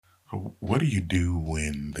What do you do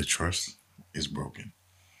when the trust is broken?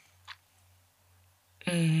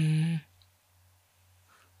 You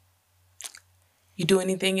do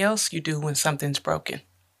anything else you do when something's broken?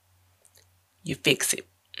 You fix it.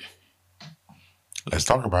 Let's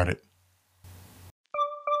talk about it.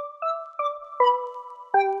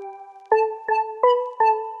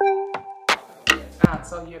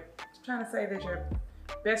 So you're trying to say that your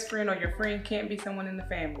best friend or your friend can't be someone in the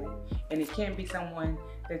family, and it can't be someone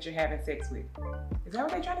that you're having sex with. Is that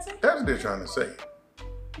what they're trying to say? That's what they're trying to say.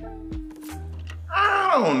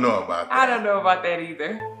 I don't know about that. I don't know about that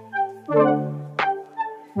either.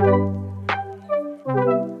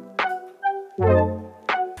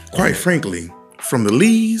 Quite frankly, from the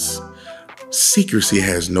Lees, secrecy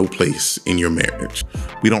has no place in your marriage.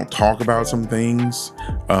 We don't talk about some things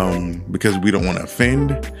because we don't want to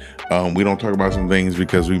offend. We don't talk about some things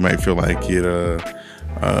because we might feel like it,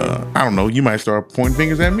 I don't know, you might start pointing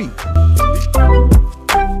fingers at me.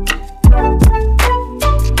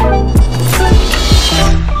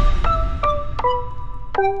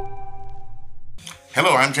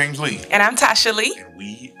 Hello, I'm James Lee. And I'm Tasha Lee. And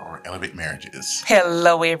we are Elevate Marriages.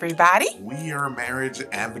 Hello, everybody. We are marriage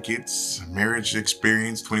advocates, marriage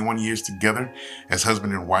experience, 21 years together as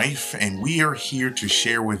husband and wife. And we are here to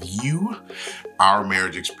share with you our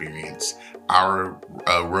marriage experience, our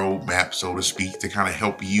roadmap, so to speak, to kind of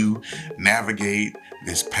help you navigate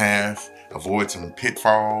this path, avoid some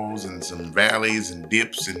pitfalls and some valleys and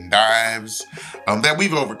dips and dives that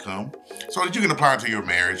we've overcome so that you can apply it to your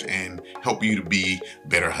marriage and help you to be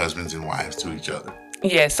better husbands and wives to each other.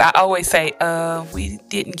 Yes, I always say we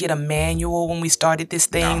didn't get a manual when we started this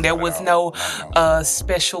thing. There was no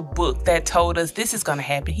special book that told us this is going to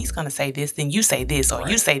happen. He's going to say this, then you say this, or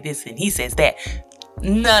you say this, and he says that.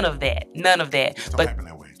 None of that. It don't happen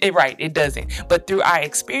that way. It doesn't. But through our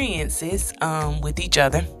experiences with each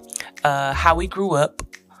other, how we grew up,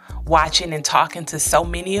 watching and talking to so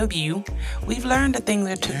many of you, we've learned a thing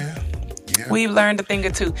or two. Yeah. We've learned a thing or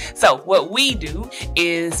two. So what we do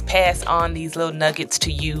is pass on these little nuggets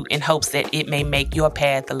to you in hopes that it may make your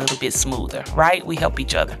path a little bit smoother, right? We help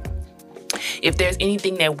each other. If there's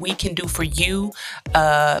anything that we can do for you,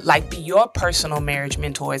 like be your personal marriage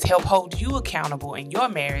mentors, help hold you accountable in your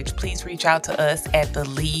marriage, please reach out to us at the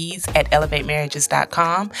Lees at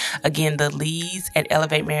elevatemarriages.com. Again, the Lees at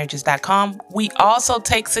elevatemarriages.com. We also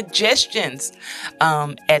take suggestions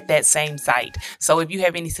at that same site. So if you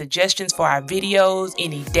have any suggestions for our videos,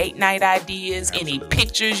 any date night ideas, any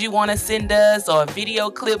pictures you want to send us, or video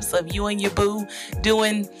clips of you and your boo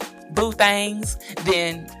doing boo things,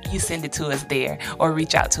 then you send it to us there or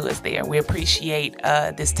reach out to us there. We appreciate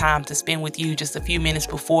this time to spend with you just a few minutes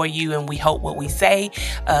before you, and we hope what we say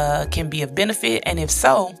can be of benefit. And if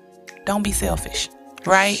so, don't be selfish,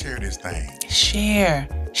 right? Share this thing. Share.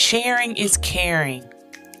 Sharing is caring.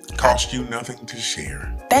 Cost you nothing to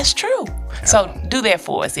share. That's true. So do that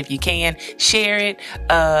for us if you can. Share it.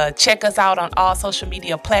 Check us out on all social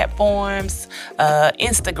media platforms,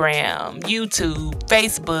 Instagram, YouTube,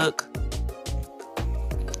 Facebook,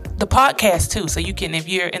 the podcast too. So you can, if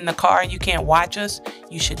you're in the car and you can't watch us,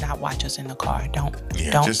 you should not watch us in the car. Don't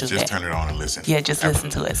do that. Just turn it on and listen. Yeah, just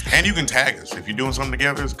listen to us. And you can tag us. If you're doing something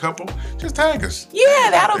together as a couple, just tag us.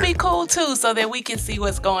 Yeah, that'll be cool too, so that we can see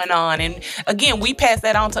what's going on. And again, we pass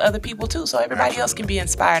that on to other people too, so everybody else can be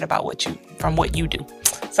inspired about from what you do.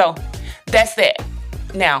 So that's that.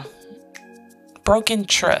 Now, broken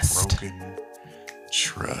trust. Broken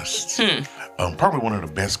trust. Probably one of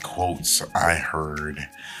the best quotes I heard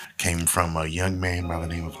came from a young man by the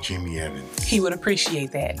name of Jimmy Evans. He would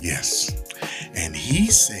appreciate that. Yes. And he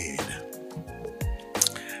said,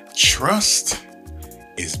 trust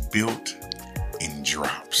is built in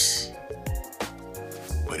drops,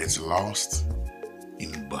 but it's lost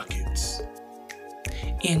in buckets.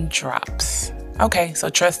 In drops. Okay, so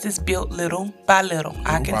trust is built little by little.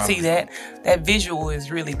 I can see that. That visual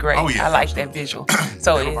is really great. Oh, yeah, I like absolutely. that visual.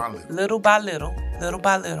 So little by little.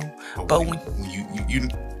 But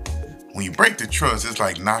when you break the trust, it's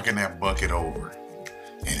like knocking that bucket over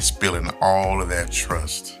and spilling all of that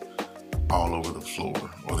trust all over the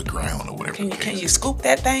floor or the ground or whatever. Can you scoop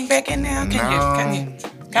that thing back in there? Can you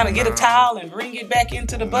kind of get a towel and bring it back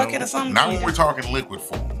into the bucket or something? Not when we're talking liquid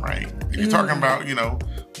form, right? If you're talking about,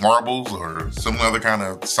 marbles or some other kind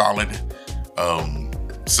of solid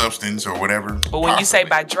substance or whatever. But when you say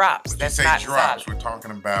by drops, that's not drops. solid. We're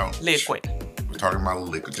talking about liquid. We're talking about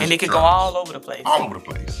liquid. And it can go all over the place. All over the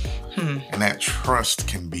place. And that trust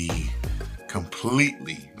can be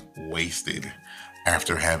completely wasted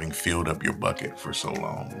after having filled up your bucket for so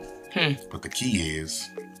long. But the key is,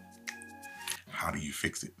 how do you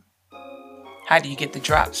fix it? How do you get the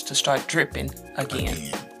drops to start dripping again?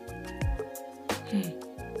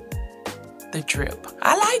 The drip.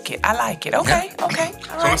 I like it. Okay. Yeah. Okay. All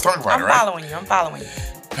So right. let's talk about it, right? I'm following you.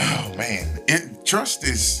 Oh man, trust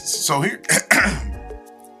is so here.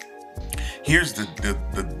 Here's the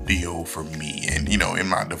deal for me, and in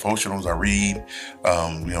my devotionals I read,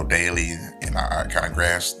 daily, and I kind of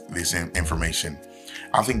grasp this information.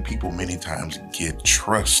 I think people many times get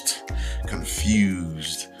trust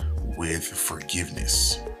confused with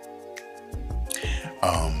forgiveness.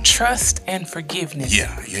 Trust and forgiveness.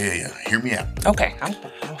 Yeah. Hear me out. Okay.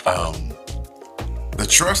 The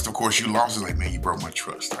trust, of course, you lost it. Like, man, you broke my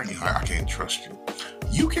trust. I can't trust you.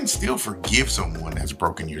 You can still forgive someone that's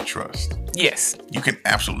broken your trust. Yes. You can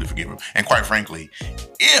absolutely forgive them. And quite frankly,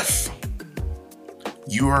 if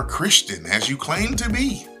you are a Christian, as you claim to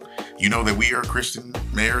be, you know that we are a Christian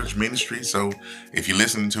marriage ministry. So if you're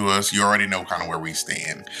listening to us, you already know kind of where we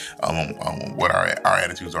stand, what our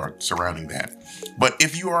attitudes are surrounding that. But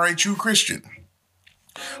if you are a true Christian,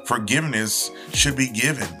 forgiveness should be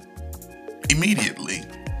given immediately.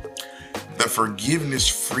 The forgiveness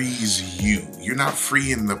frees you. You're not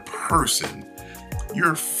freeing the person.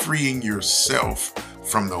 You're freeing yourself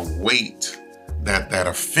from the weight that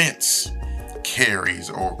offense carries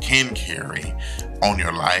or can carry on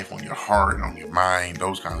your life, on your heart, on your mind,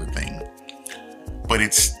 those kinds of things. But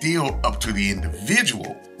it's still up to the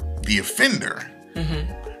individual, the offender,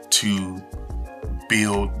 to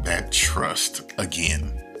build that trust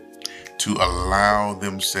again, to allow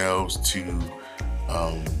themselves to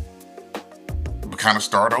kind of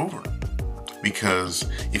start over. Because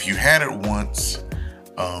if you had it once,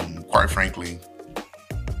 quite frankly,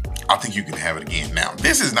 I think you can have it again. Now,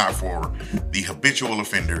 this is not for the habitual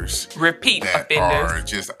offenders, repeat that offenders, are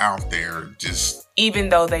just out there, even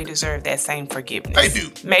though they deserve that same forgiveness. They do.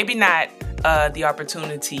 Maybe not the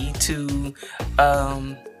opportunity to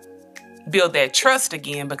build that trust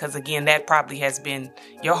again, because again, that probably has been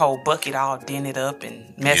your whole bucket all dented up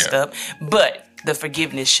and messed up. But the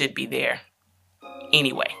forgiveness should be there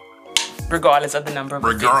anyway, regardless of the number of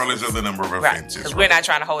offenses. Right, because we're not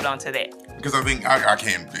trying to hold on to that. Because I think I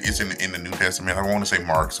can't. It's in the New Testament. I want to say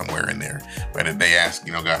Mark somewhere in there, but they ask,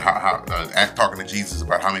 God, how talking to Jesus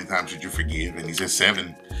about how many times should you forgive, and he says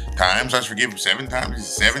 7 times. I should forgive him 7 times. He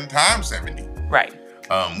says 7 times 70. Right.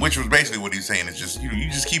 Which was basically what he's saying is just you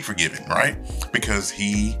just keep forgiving, right? Because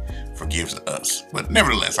he forgives us. But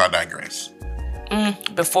nevertheless, I digress.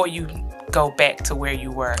 Before you go back to where you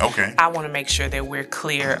were, okay, I want to make sure that we're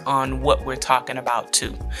clear on what we're talking about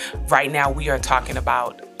too. Right now, we are talking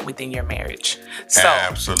about within your marriage. So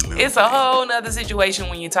absolutely, it's a whole nother situation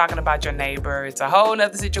when you're talking about your neighbor. It's a whole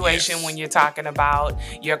nother situation when you're talking about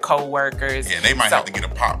your co-workers. Yeah, they might have to get a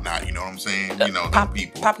pop knot. You know what I'm saying? Them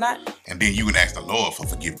people. Pop knot. And then you can ask the Lord for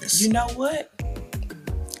forgiveness. You know what?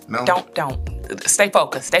 No. Don't. Stay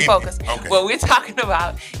focused. Okay. What we're talking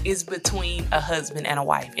about is between a husband and a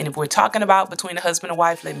wife. And if we're talking about between a husband and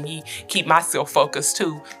wife, let me keep myself focused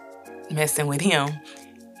too, messing with him.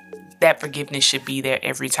 That forgiveness should be there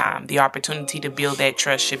every time. The opportunity to build that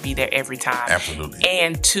trust should be there every time. Absolutely.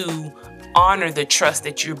 And to honor the trust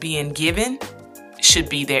that you're being given should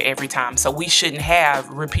be there every time. So we shouldn't have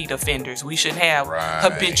repeat offenders. We shouldn't have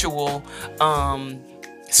habitual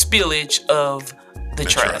spillage of the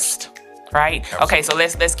trust. Right? Absolutely. Okay, so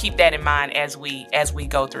let's keep that in mind as we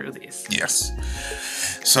go through this. Yes.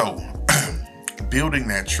 So building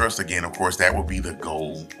that trust again, of course, that will be the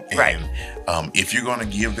goal. And, right. If you're going to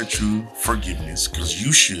give the true forgiveness, because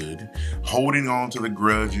you should, holding on to the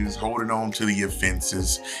grudges, holding on to the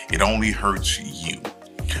offenses, it only hurts you.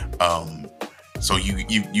 So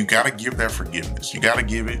you got to give that forgiveness. You got to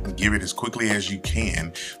give it, and give it as quickly as you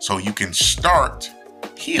can, so you can start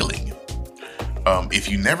healing. If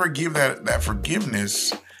you never give that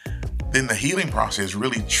forgiveness, then the healing process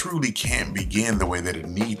really truly can't begin the way that it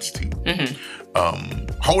needs to.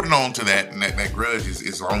 Holding on to that and that grudge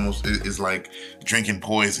is almost is like drinking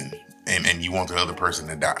poison, and you want the other person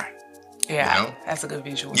to die. Yeah, that's a good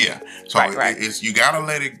visual. Yeah, so right. It's you gotta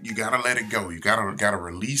let it go. You gotta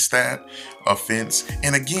release that offense.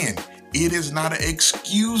 And again, it is not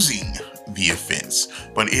excusing the offense,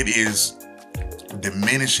 but it is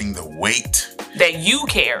diminishing the weight that you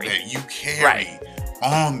carry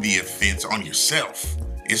on the offense on yourself.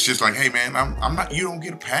 It's just like, hey man, I'm not, you don't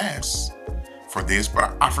get a pass for this,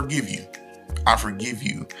 but I forgive you. I forgive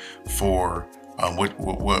you for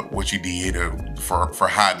what you did for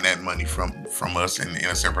hiding that money from us in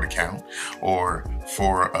a separate account, or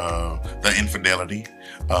for the infidelity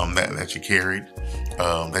that you carried,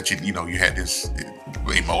 that you had this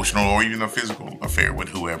emotional or even a physical affair with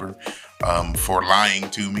whoever, for lying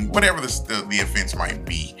to me, whatever the offense might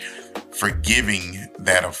be. Forgiving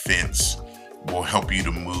that offense will help you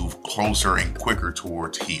to move closer and quicker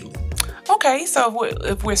towards healing. Okay, so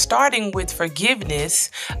if we're starting with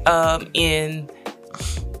forgiveness, in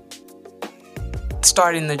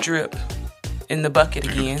starting the drip in the bucket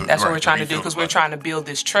again, that's what we're trying to do, because we're trying to build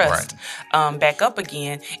this trust back up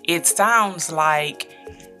again. It sounds like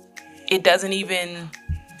it doesn't even,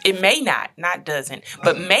 it may not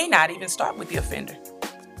may not even start with the offender.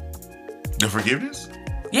 The forgiveness?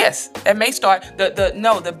 Yes, that may start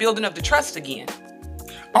the building of the trust again.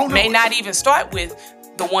 Oh, no. May not even start with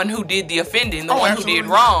the one who did the offending, the one who did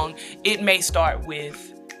wrong. It may start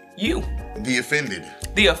with you, the offended.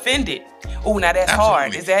 The offended. Oh, now that's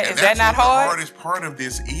hard. Is that not hard? The hardest part of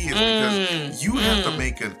this is because you have to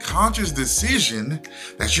make a conscious decision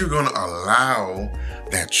that you're going to allow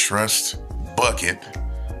that trust bucket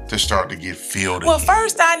to start to get filled Well, again.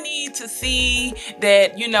 First I need to see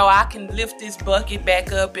that, I can lift this bucket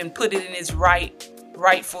back up and put it in its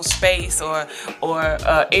rightful space or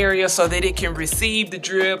area so that it can receive the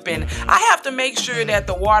drip, and I have to make sure that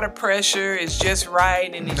the water pressure is just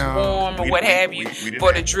right and it's warm or what have you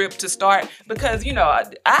for the drip to start, because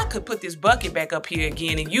I could put this bucket back up here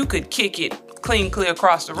again and you could kick it clear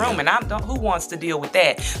across the room, and who wants to deal with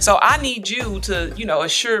that? So I need you to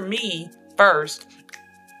assure me first,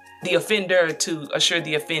 the offender to assure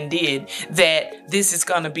the offended, that this is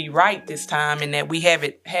going to be right this time and that we have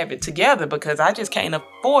it together, because I just can't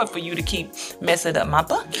afford for you to keep messing up my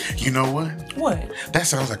bucket. You know what? What? That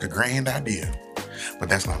sounds like a grand idea, but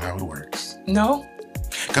that's not how it works. No?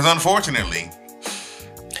 Because unfortunately,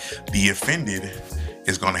 the offended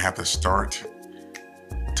is going to have to start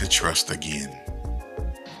to trust again.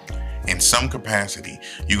 In some capacity,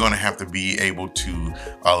 you're going to have to be able to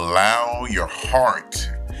allow your heart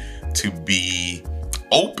to be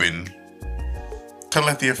open to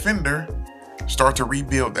let the offender start to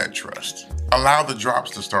rebuild that trust. Allow the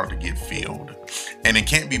drops to start to get filled. And it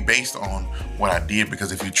can't be based on what I did,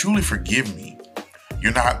 because if you truly forgive me,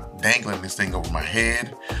 you're not dangling this thing over my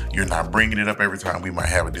head. You're not bringing it up every time we might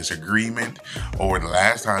have a disagreement, or the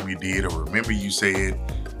last time you did, or remember you said,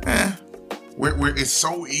 it's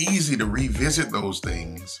so easy to revisit those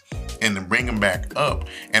things and to bring them back up.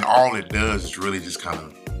 And all it does is really just kind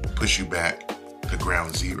of push you back to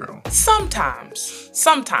ground zero. Sometimes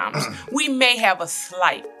we may have a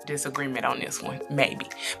slight disagreement on this one, maybe,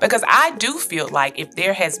 because I do feel like if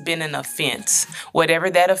there has been an offense, whatever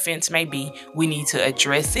that offense may be, we need to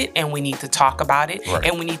address it and we need to talk about it,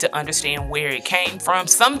 and we need to understand where it came from.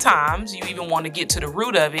 Sometimes you even want to get to the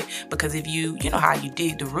root of it, because if you know how you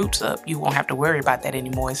dig the roots up, you won't have to worry about that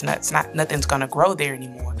anymore. Nothing's going to grow there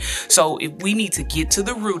anymore. So if we need to get to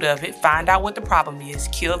the root of it, find out what the problem is,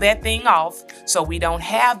 kill that thing off so we don't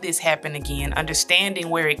have this happen again, understanding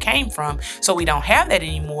where it came from so we don't have that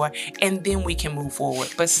anymore, and then we can move forward.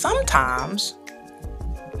 But sometimes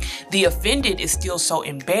the offended is still so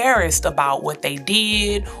embarrassed about what they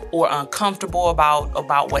did or uncomfortable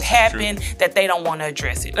about what happened that they don't want to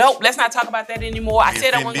address it. Nope, let's not talk about that anymore. I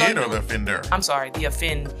said I wasn't going to. The offender? I'm sorry, the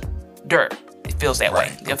offender. It feels that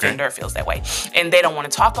way. The offender feels that way. And they don't want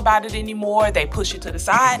to talk about it anymore. They push it to the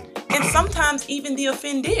side. And sometimes even the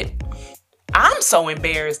offended. I'm so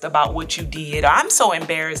embarrassed about what you did. I'm so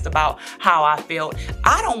embarrassed about how I felt.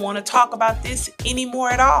 I don't want to talk about this anymore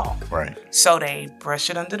at all. Right. So they brush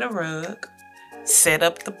it under the rug, set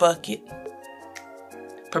up the bucket,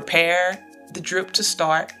 prepare the drip to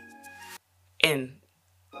start, and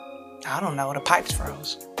I don't know, the pipes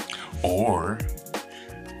froze. Or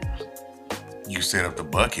you set up the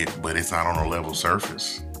bucket, but it's not on a level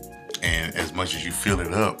surface. And as much as you fill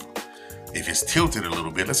it up, if it's tilted a little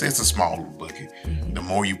bit, let's say it's a small little bucket, the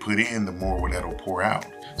more you put in, the more that'll pour out.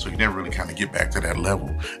 So you never really kind of get back to that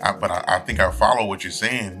level. But I think I follow what you're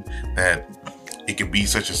saying, that it could be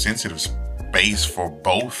such a sensitive space for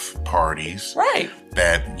both parties, right,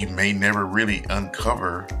 that you may never really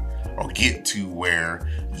uncover or get to where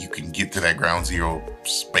you can get to that ground zero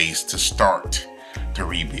space to start to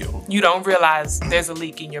rebuild. You don't realize there's a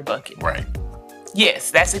leak in your bucket. Right.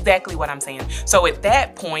 Yes, that's exactly what I'm saying. So at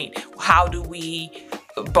that point, how do we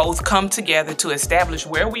both come together to establish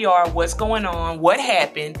where we are, what's going on, what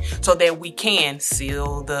happened, so that we can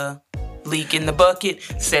seal the leak in the bucket,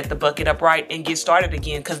 set the bucket up right, and get started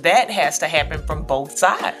again? Because that has to happen from both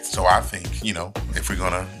sides. So I think, if we're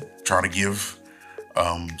going to try to give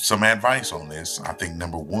some advice on this. I think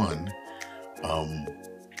number one,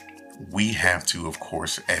 we have to, of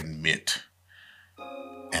course, admit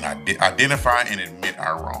and identify and admit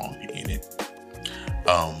our wrong in it.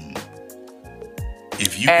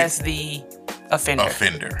 If you as the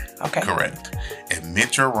offender. Okay. Correct.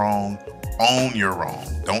 Admit you're wrong. Own your wrong.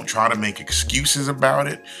 Don't try to make excuses about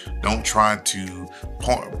it. Don't try to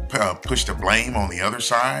push the blame on the other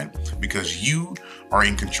side, because you are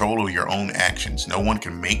in control of your own actions. No one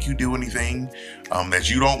can make you do anything that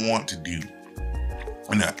you don't want to do,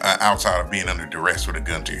 outside of being under duress with a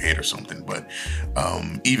gun to your head or something. But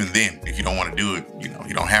even then, if you don't want to do it,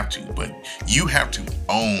 you don't have to. But you have to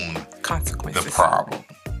own consequences. The problem.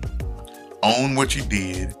 Own what you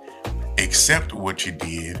did, accept what you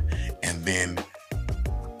did, and then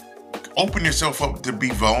open yourself up to be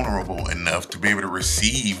vulnerable enough to be able to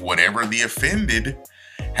receive whatever the offended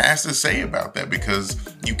has to say about that,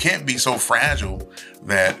 because you can't be so fragile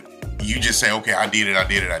that you just say, okay, I did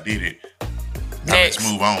it. Now let's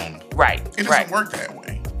move on. Right. It doesn't work that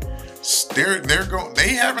way.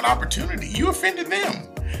 They have an opportunity. You offended them.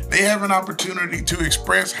 They have an opportunity to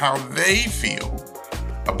express how they feel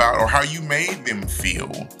about, or how you made them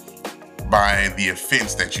feel by the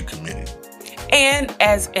offense that you committed. And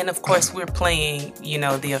of course we're playing,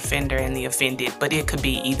 the offender and the offended, but it could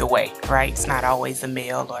be either way, right? It's not always a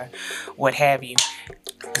male or what have you.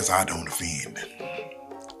 Because I don't offend.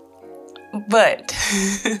 But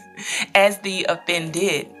as the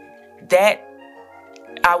offended, that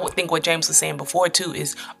I would think what James was saying before too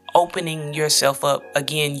is opening yourself up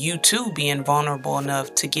again, you too being vulnerable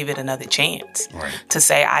enough to give it another chance. Right. To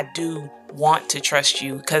say, I do want to trust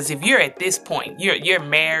you. Because if you're at this point, you're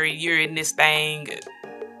married, you're in this thing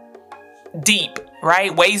deep,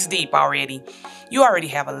 right? Waist deep already. You already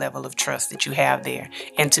have a level of trust that you have there.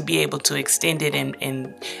 And to be able to extend it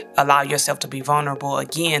and allow yourself to be vulnerable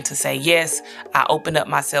again, to say, yes, I open up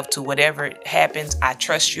myself to whatever happens. I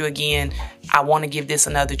trust you again. I want to give this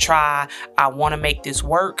another try. I want to make this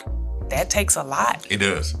work. That takes a lot. It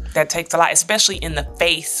does. That takes a lot, especially in the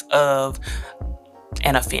face of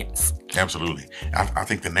an offense. Absolutely. I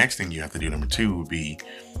think the next thing you have to do, number two, would be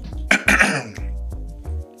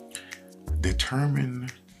determine,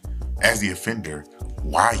 as the offender,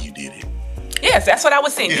 why you did it. Yes, that's what I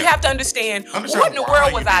was saying. Yeah. You have to understand what in the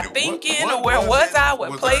world was I thinking, or where was I,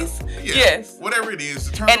 what place? Yes. Whatever it is.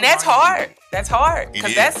 And that's hard. That's hard.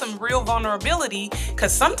 Because that's some real vulnerability.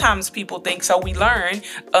 Because sometimes people think, so we learn,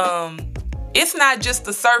 it's not just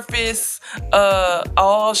the surface,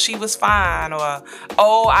 oh, she was fine, or,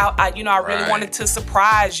 oh, I really wanted to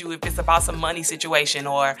surprise you, if it's about some money situation,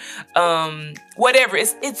 or whatever.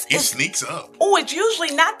 It sneaks up. Oh, it's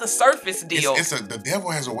usually not the surface deal. The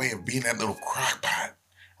devil has a way of being that little crock pot,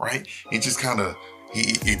 right? It just kind of,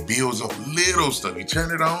 it builds up little stuff. You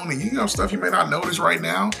turn it on, and stuff you may not notice right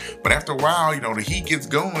now, but after a while, the heat gets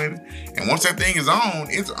going, and once that thing is on,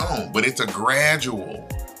 it's on. But it's a gradual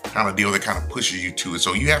kind of deal that kind of pushes you to it.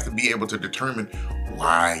 So you have to be able to determine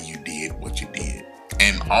why you did what you did,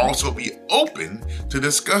 and also be open to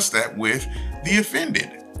discuss that with the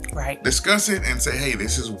offended. Right. Discuss it and say, hey,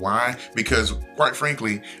 this is why, because quite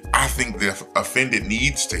frankly, I think the offended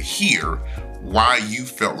needs to hear why you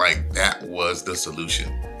felt like that was the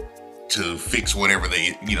solution to fix whatever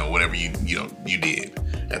whatever you did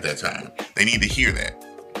at that time. They need to hear that.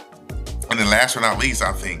 And then last but not least,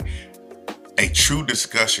 I think a true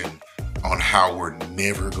discussion on how we're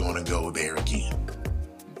never going to go there again.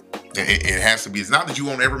 It has to be. It's not that you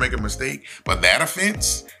won't ever make a mistake, but that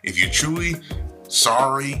offense, if you're truly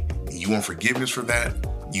sorry and you want forgiveness for that,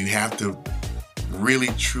 you have to really,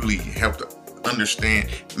 truly help to understand,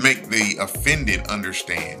 make the offended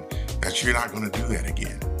understand that you're not going to do that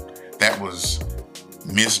again. That was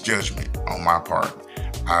misjudgment on my part.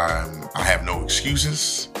 I have no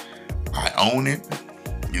excuses. I own it.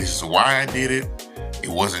 This is why I did it. It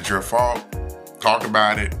wasn't your fault. Talk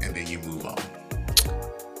about it, and then you move on.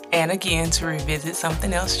 And again, to revisit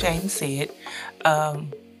something else James said,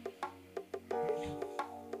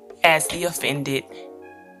 as the offended,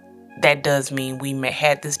 that does mean we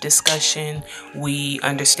had this discussion, we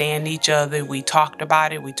understand each other, we talked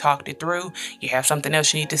about it, we talked it through. You have something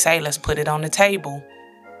else you need to say, let's put it on the table.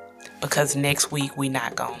 Because next week, we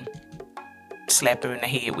not going to slap her in the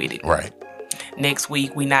head with it. Right. Next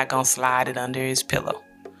week, we not going to slide it under his pillow.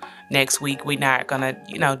 Next week, we not going to,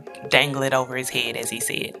 dangle it over his head, as he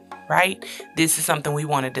said. Right? This is something we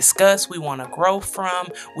want to discuss. We want to grow from.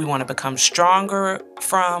 We want to become stronger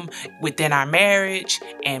from within our marriage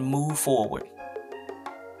and move forward.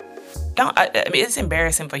 I mean, it's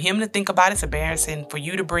embarrassing for him to think about. It's embarrassing for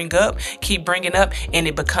you to keep bringing up, and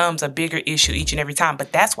it becomes a bigger issue each and every time.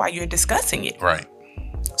 But that's why you're discussing it. Right.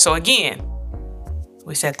 So again,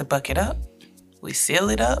 we set the bucket up, we seal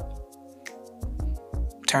it up,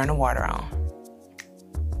 turn the water on,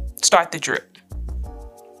 start the drip.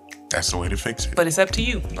 That's the way to fix it. But it's up to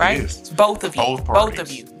you, right? It is. It's both of you. Both parties. Both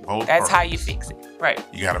of you. Both That's how parties. you fix it. Right.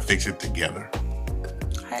 You got to fix it together.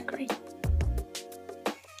 I agree.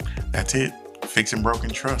 That's it. Fixing broken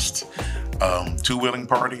trust. Two willing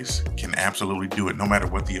parties can absolutely do it, no matter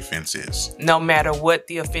what the offense is. No matter what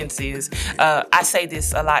the offense is. I say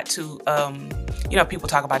this a lot too. People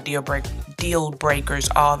talk about deal breakers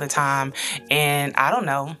all the time. And I don't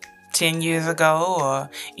know, 10 years ago or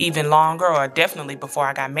even longer, or definitely before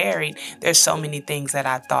I got married, there's so many things that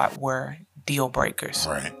I thought were deal breakers.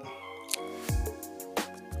 Right.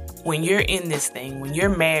 When you're in this thing, when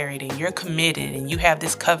you're married and you're committed and you have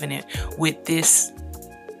this covenant with this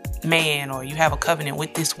man, or you have a covenant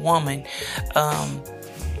with this woman,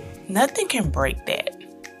 nothing can break that.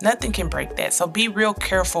 Nothing can break that. So be real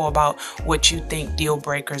careful about what you think deal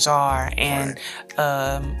breakers are, and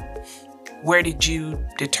where did you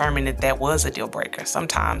determine that was a deal breaker?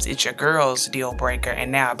 Sometimes it's your girl's deal breaker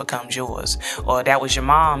and now it becomes yours. Or that was your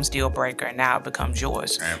mom's deal breaker and now it becomes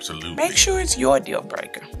yours. Absolutely. Make sure it's your deal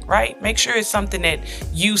breaker, right? Make sure it's something that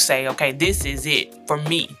you say, okay, this is it for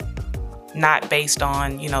me. Not based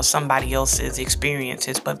on, somebody else's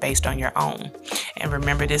experiences, but based on your own. And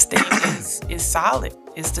remember, this thing is solid.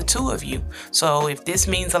 It's the two of you. So if this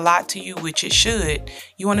means a lot to you, which it should,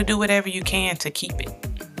 you want to do whatever you can to keep it.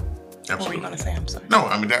 Absolutely. What were you going to say? I'm sorry. No,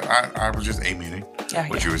 I mean, I was just amening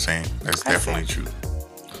what you were saying. That's definitely true.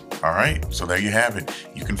 All right. So there you have it.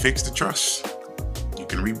 You can fix the trust. You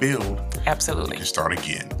can rebuild. Absolutely. You can start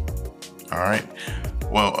again. All right.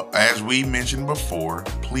 Well, as we mentioned before,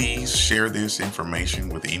 please share this information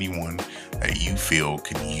with anyone that you feel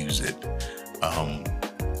can use it.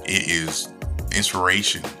 It is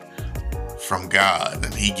inspiration from God,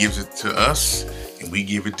 and He gives it to us, and we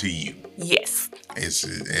give it to you. Yes. It's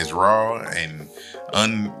as raw and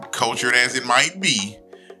uncultured as it might be.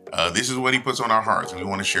 This is what He puts on our hearts, and we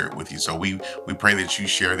want to share it with you. So we pray that you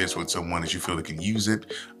share this with someone that you feel that can use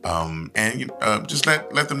it, and just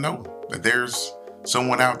let them know that there's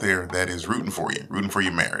someone out there that is rooting for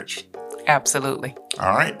your marriage. Absolutely.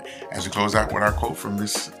 All right. As we close out with our quote from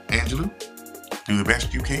Miss Angelou, do the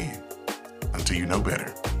best you can until you know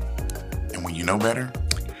better. And when you know better,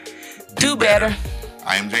 do better.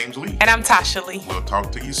 I am James Lee. And I'm Tasha Lee. We'll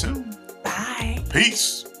talk to you soon. Bye.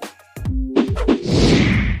 Peace.